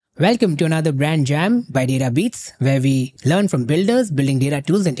Welcome to another brand jam by Data Beats, where we learn from builders building data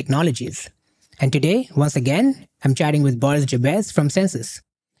tools and technologies. And today, once again, I'm chatting with Boris from Census.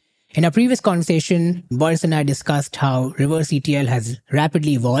 In our previous conversation, Boris and I discussed how reverse ETL has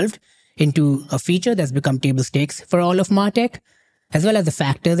rapidly evolved into a feature that's become table stakes for all of MarTech, as well as the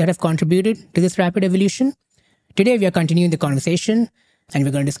factors that have contributed to this rapid evolution. Today, we are continuing the conversation, and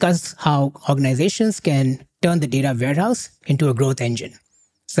we're going to discuss how organizations can turn the data warehouse into a growth engine.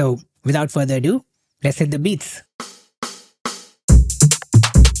 So, without further ado, let's hit the beats.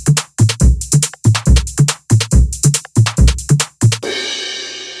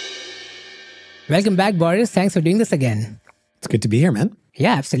 Welcome back, Boris. Thanks for doing this again. It's good to be here, man.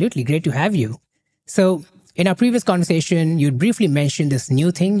 Yeah, absolutely. Great to have you. So, in our previous conversation, you briefly mentioned this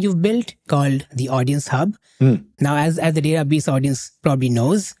new thing you've built called the Audience Hub. Now, as the database audience probably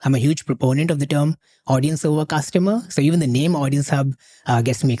knows, I'm a huge proponent of the term audience over customer. So even the name Audience Hub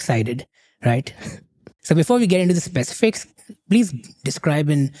gets me excited, right? So before we get into the specifics, please describe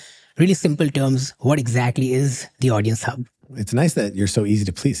in really simple terms what exactly is the Audience Hub. It's nice that you're so easy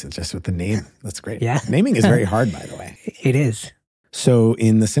to please just with the name. That's great. Yeah. Naming is very hard, by the way. It is. So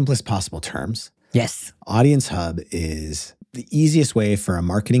in the simplest possible terms, yes, Audience Hub is the easiest way for a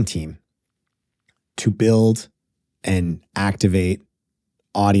marketing team to build and activate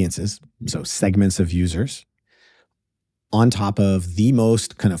audiences, so segments of users, on top of the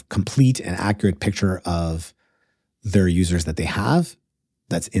most kind of complete and accurate picture of their users that they have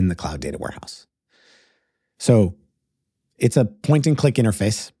that's in the cloud data warehouse. So it's a point and click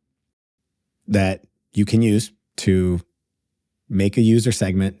interface that you can use to make a user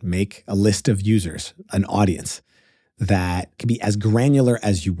segment, make a list of users, an audience that can be as granular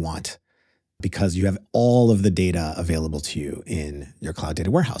as you want because you have all of the data available to you in your cloud data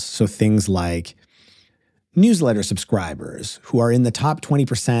warehouse. So things like newsletter subscribers who are in the top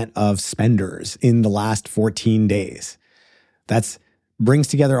 20% of spenders in the last 14 days. That brings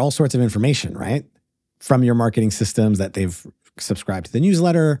together all sorts of information, right? From your marketing systems that they've subscribed to the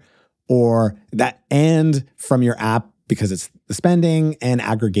newsletter or that, and from your app because it's the spending and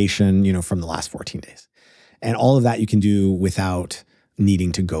aggregation, from the last 14 days. And all of that you can do without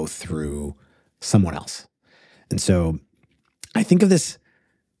needing to go through someone else. And so I think of this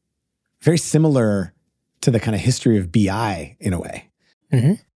very similar to the kind of history of BI in a way.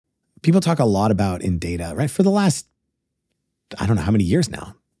 Mm-hmm. People talk a lot about in data, right? For the last, I don't know how many years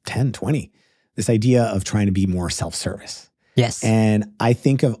now, 10, 20, this idea of trying to be more self-service. Yes. And I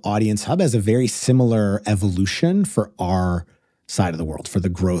think of Audience Hub as a very similar evolution for our side of the world, for the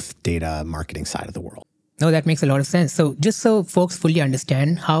growth data marketing side of the world. No, that makes a lot of sense. So just so folks fully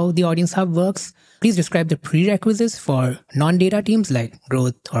understand how the Audience Hub works, please describe the prerequisites for non-data teams like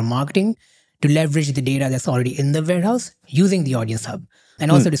growth or marketing to leverage the data that's already in the warehouse using the Audience Hub.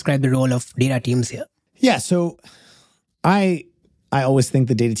 And also describe the role of data teams here. Yeah, so I always think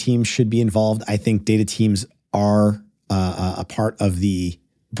the data team should be involved. I think data teams are a part of the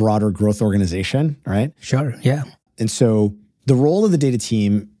broader growth organization, right? Sure, yeah. And so the role of the data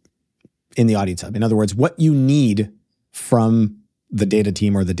team in the Audience Hub, in other words, what you need from the data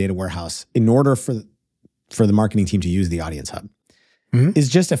team or the data warehouse in order for the marketing team to use the Audience Hub is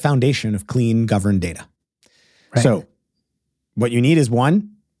just a foundation of clean, governed data. Right. So what you need is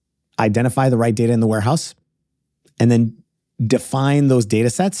one, identify the right data in the warehouse, and then define those data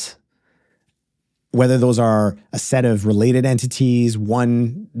sets, whether those are a set of related entities,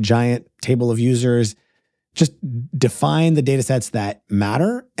 one giant table of users. Just define the data sets that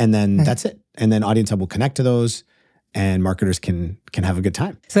matter, and then that's it. And then Audience Hub will connect to those, and marketers can have a good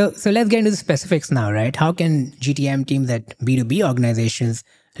time. So let's get into the specifics now, right? How can GTM teams at B2B organizations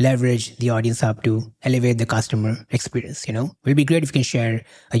leverage the Audience Hub to elevate the customer experience? It would be great if you can share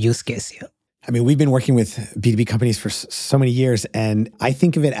a use case here. I mean, we've been working with B2B companies for so many years, and I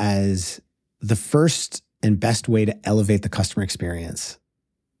think of it as the first and best way to elevate the customer experience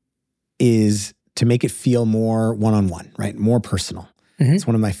is to make it feel more one-on-one, right? More personal. Mm-hmm. It's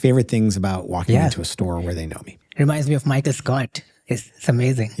one of my favorite things about walking into a store where they know me. It reminds me of Michael Scott. It's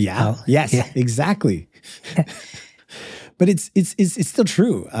amazing. Yeah. Exactly. But it's still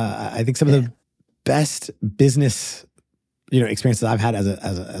true. I think some of the best business, experiences I've had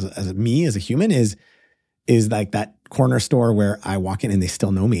as a human is like that corner store where I walk in and they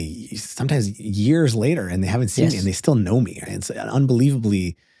still know me. Sometimes years later, and they haven't seen me and they still know me. Right? It's an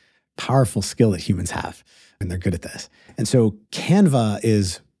unbelievably powerful skill that humans have, and they're good at this. And so Canva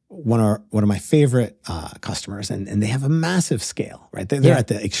is one of my favorite customers, and they have a massive scale, right? They're at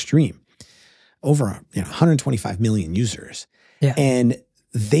the extreme, over 125 million users, and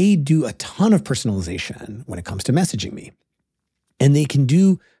they do a ton of personalization when it comes to messaging me. And they can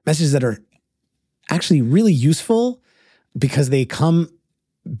do messages that are actually really useful because they come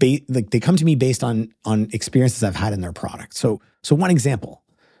to me based on experiences I've had in their product. So one example,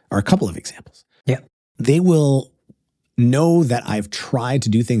 or a couple of examples. Yeah. They will know that I've tried to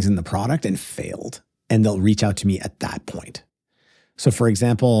do things in the product and failed, and they'll reach out to me at that point. So for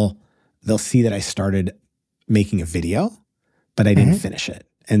example, they'll see that I started making a video, but I didn't finish it,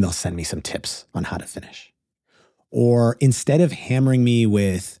 and they'll send me some tips on how to finish. Or instead of hammering me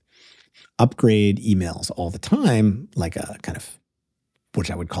with upgrade emails all the time, like a kind of,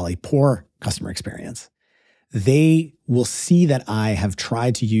 which I would call a poor customer experience, they will see that I have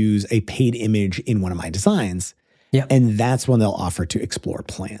tried to use a paid image in one of my designs. Yeah. And that's when they'll offer to explore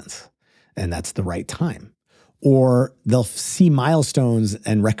plans. And that's the right time. Or they'll see milestones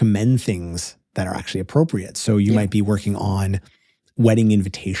and recommend things that are actually appropriate. So you might be working on wedding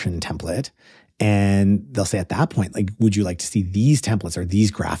invitation template, and they'll say at that point, like, would you like to see these templates or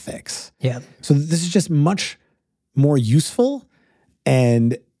these graphics? Yeah. So this is just much more useful,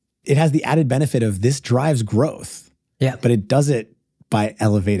 and it has the added benefit of this drives growth. Yeah. But it does it by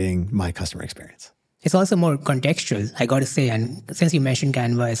elevating my customer experience. It's also more contextual, I got to say. And since you mentioned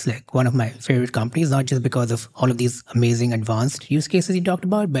Canva, it's like one of my favorite companies, not just because of all of these amazing advanced use cases you talked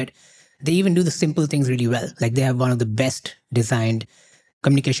about, but they even do the simple things really well. Like they have one of the best designed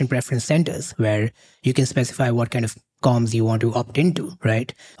communication preference centers where you can specify what kind of comms you want to opt into,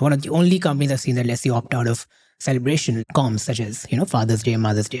 right? One of the only companies I've seen that lets you opt out of celebration comms such as, Father's Day,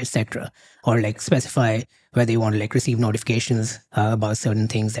 Mother's Day, etc. Or like specify whether you want to like receive notifications about certain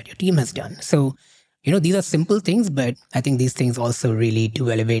things that your team has done. So, these are simple things, but I think these things also really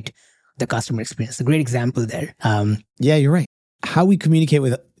do elevate the customer experience. A great example there. Yeah, you're right. How we communicate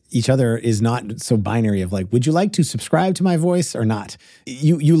with each other is not so binary of like, would you like to subscribe to my voice or not?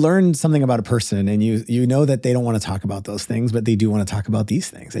 You learn something about a person, and you know that they don't want to talk about those things, but they do want to talk about these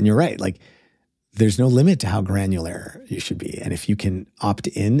things. And you're right. Like, there's no limit to how granular you should be. And if you can opt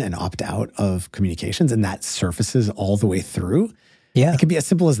in and opt out of communications, and that surfaces all the way through, it can be as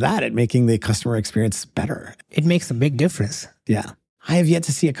simple as that at making the customer experience better. It makes a big difference. Yeah. I have yet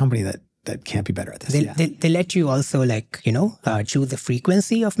to see a company that can't be better at this. They let you also choose the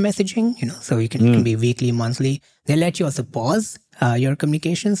frequency of messaging, so it can be weekly, monthly. They let you also pause your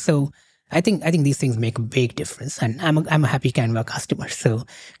communications. So I think these things make a big difference. And I'm a happy Canva customer, so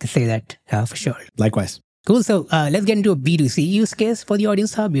I can say that for sure. Likewise. Cool. So let's get into a B2C use case for the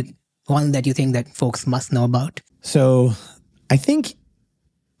Audience Hub, one that you think that folks must know about. So I think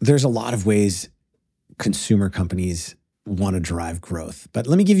there's a lot of ways consumer companies want to drive growth. But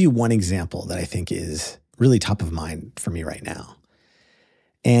let me give you one example that I think is really top of mind for me right now.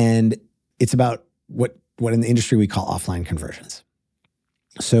 And it's about what in the industry we call offline conversions.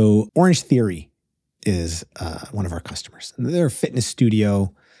 So Orange Theory is one of our customers. They're a fitness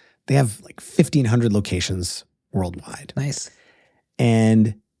studio. They have like 1,500 locations worldwide. Nice.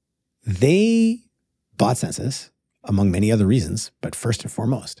 And they bought Census, among many other reasons, but first and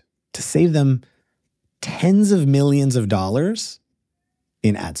foremost, to save them tens of millions of dollars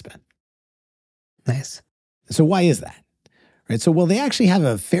in ad spend. Nice. So why is that? Right? So, they actually have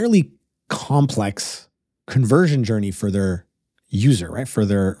a fairly complex conversion journey for their user, right? For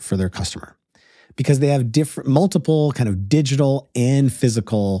their customer, because they have multiple kind of digital and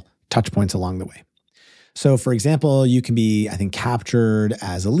physical touch points along the way. So for example, you can be, I think, captured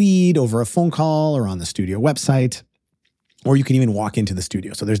as a lead over a phone call or on the studio website, or you can even walk into the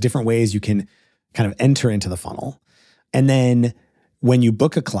studio. So there's different ways you can kind of enter into the funnel. And then when you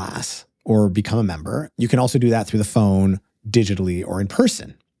book a class or become a member, you can also do that through the phone, digitally, or in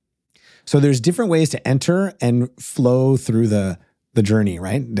person. So there's different ways to enter and flow through the journey,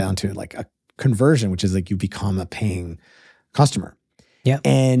 right? Down to like a conversion, which is like you become a paying customer. Yeah.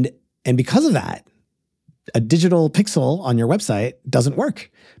 And because of that, a digital pixel on your website doesn't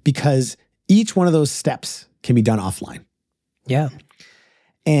work because each one of those steps can be done offline. Yeah.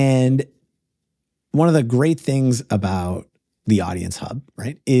 And one of the great things about the Audience Hub,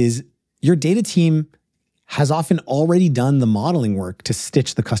 right, is your data team has often already done the modeling work to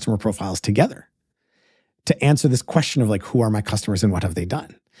stitch the customer profiles together to answer this question of like, who are my customers and what have they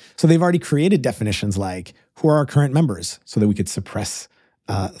done? So they've already created definitions like, who are our current members, so that we could suppress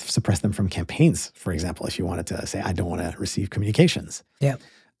them from campaigns, for example, if you wanted to say, I don't want to receive communications. Yeah.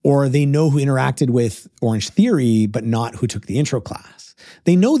 Or they know who interacted with Orange Theory, but not who took the intro class.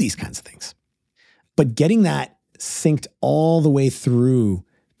 They know these kinds of things. But getting that synced all the way through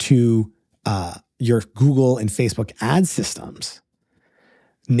to your Google and Facebook ad systems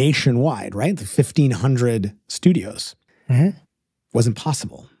nationwide, right? The 1,500 studios wasn't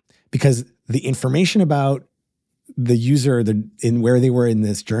possible because the information about the user in where they were in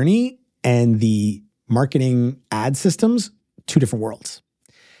this journey and the marketing ad systems, two different worlds.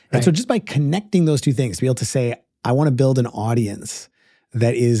 Right. And so just by connecting those two things, to be able to say, I want to build an audience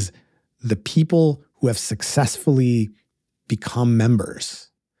that is the people who have successfully become members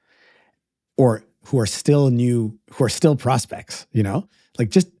or who are still prospects, like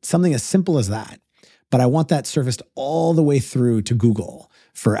just something as simple as that. But I want that surfaced all the way through to Google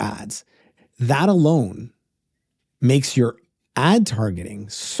for ads. That alone makes your ad targeting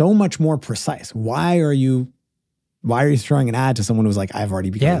so much more precise. Why are you throwing an ad to someone who's like, I've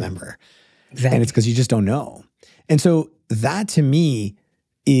already become a member? Exactly. And it's because you just don't know. And so that to me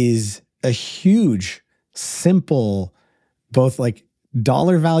is a huge, simple, both like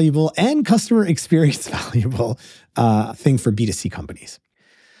dollar valuable and customer experience valuable thing for B2C companies.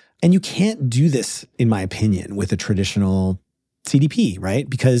 And you can't do this, in my opinion, with a traditional CDP, right?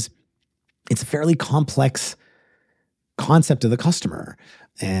 Because it's a fairly complex concept of the customer.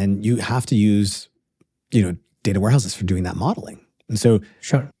 And you have to use, data warehouses for doing that modeling. And so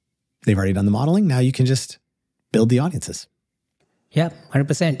they've already done the modeling. Now you can just build the audiences. Yeah,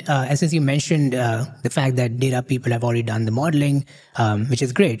 100%. And since you mentioned the fact that data people have already done the modeling, which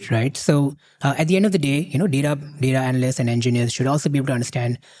is great, right? So at the end of the day, data analysts and engineers should also be able to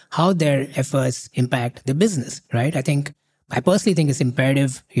understand how their efforts impact the business, right? I personally think it's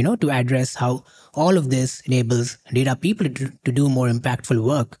imperative, to address how all of this enables data people to do more impactful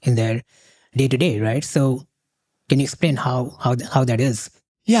work in their day-to-day, right? So can you explain how that is?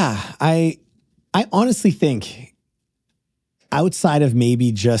 Yeah, I honestly think outside of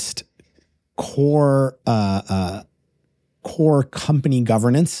maybe just core company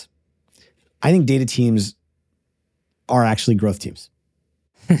governance, I think data teams are actually growth teams.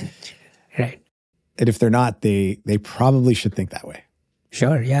 Right. And if they're not, they probably should think that way.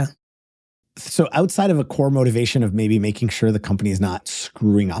 Sure, yeah. So outside of a core motivation of maybe making sure the company is not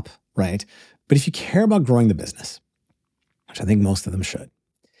screwing up, right? But if you care about growing the business, which I think most of them should,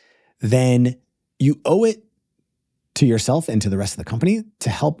 then you owe it to yourself and to the rest of the company to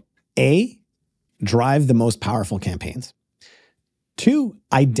help, A, drive the most powerful campaigns. 2,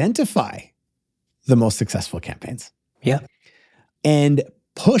 identify the most successful campaigns. Yeah. And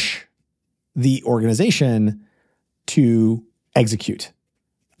push the organization to execute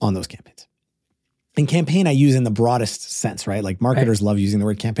on those campaigns. And campaign I use in the broadest sense, right? Like marketers love using the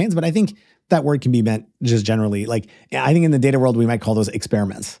word campaigns, but I think that word can be meant just generally. Like I think in the data world, we might call those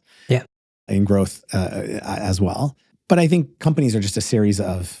experiments. Yeah. In growth as well. But I think companies are just a series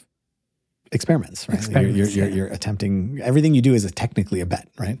of experiments, right? You're attempting, everything you do is technically a bet,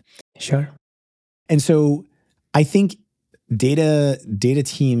 right? Sure. And so I think data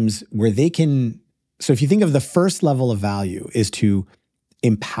teams where they can, so if you think of the first level of value is to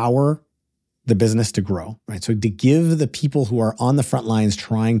empower the business to grow, right? So to give the people who are on the front lines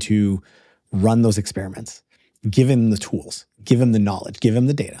trying to run those experiments, give them the tools, give them the knowledge, give them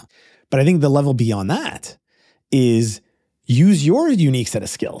the data. But I think the level beyond that is use your unique set of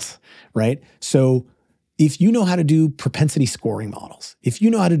skills, right? So if you know how to do propensity scoring models, if you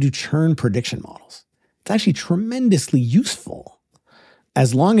know how to do churn prediction models, it's actually tremendously useful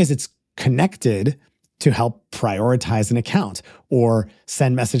as long as it's connected to help prioritize an account or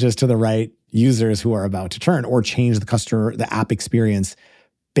send messages to the right users who are about to churn or change the app experience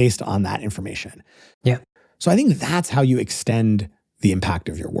based on that information. Yeah. So I think that's how you extend the impact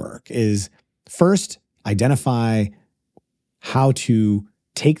of your work is first identify how to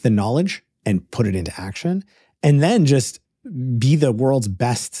take the knowledge and put it into action, and then just be the world's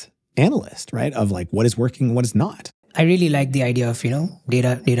best analyst, right? Of like what is working, what is not. I really like the idea of,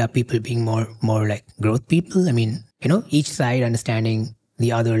 data people being more like growth people. I mean, each side understanding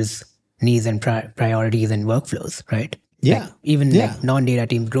the other's needs and priorities and workflows, right? Yeah. Like even like non-data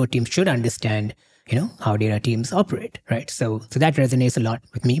teams, growth teams should understand how data teams operate, right? So that resonates a lot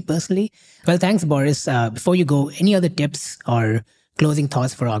with me personally. Well, thanks, Boris. Before you go, any other tips or closing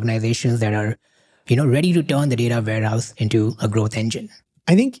thoughts for organizations that are, ready to turn the data warehouse into a growth engine?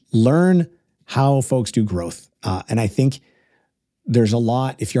 I think learn how folks do growth. And I think there's a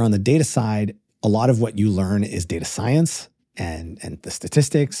lot, if you're on the data side, a lot of what you learn is data science and the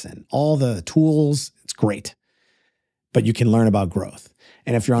statistics and all the tools. It's great. But you can learn about growth.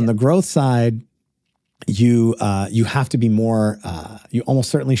 And if you're on the growth side, you have to be more, you almost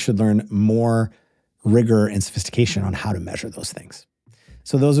certainly should learn more rigor and sophistication on how to measure those things.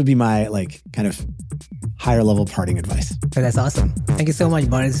 So those would be my kind of higher level parting advice. So that's awesome. Thank you so much,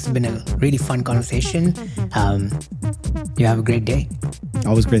 Boris. It's been a really fun conversation. You have a great day.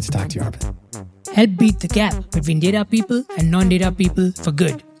 Always great to talk to you, Arpit. Help beat the gap between data people and non-data people for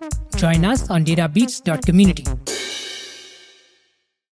good. Join us on databeats.community.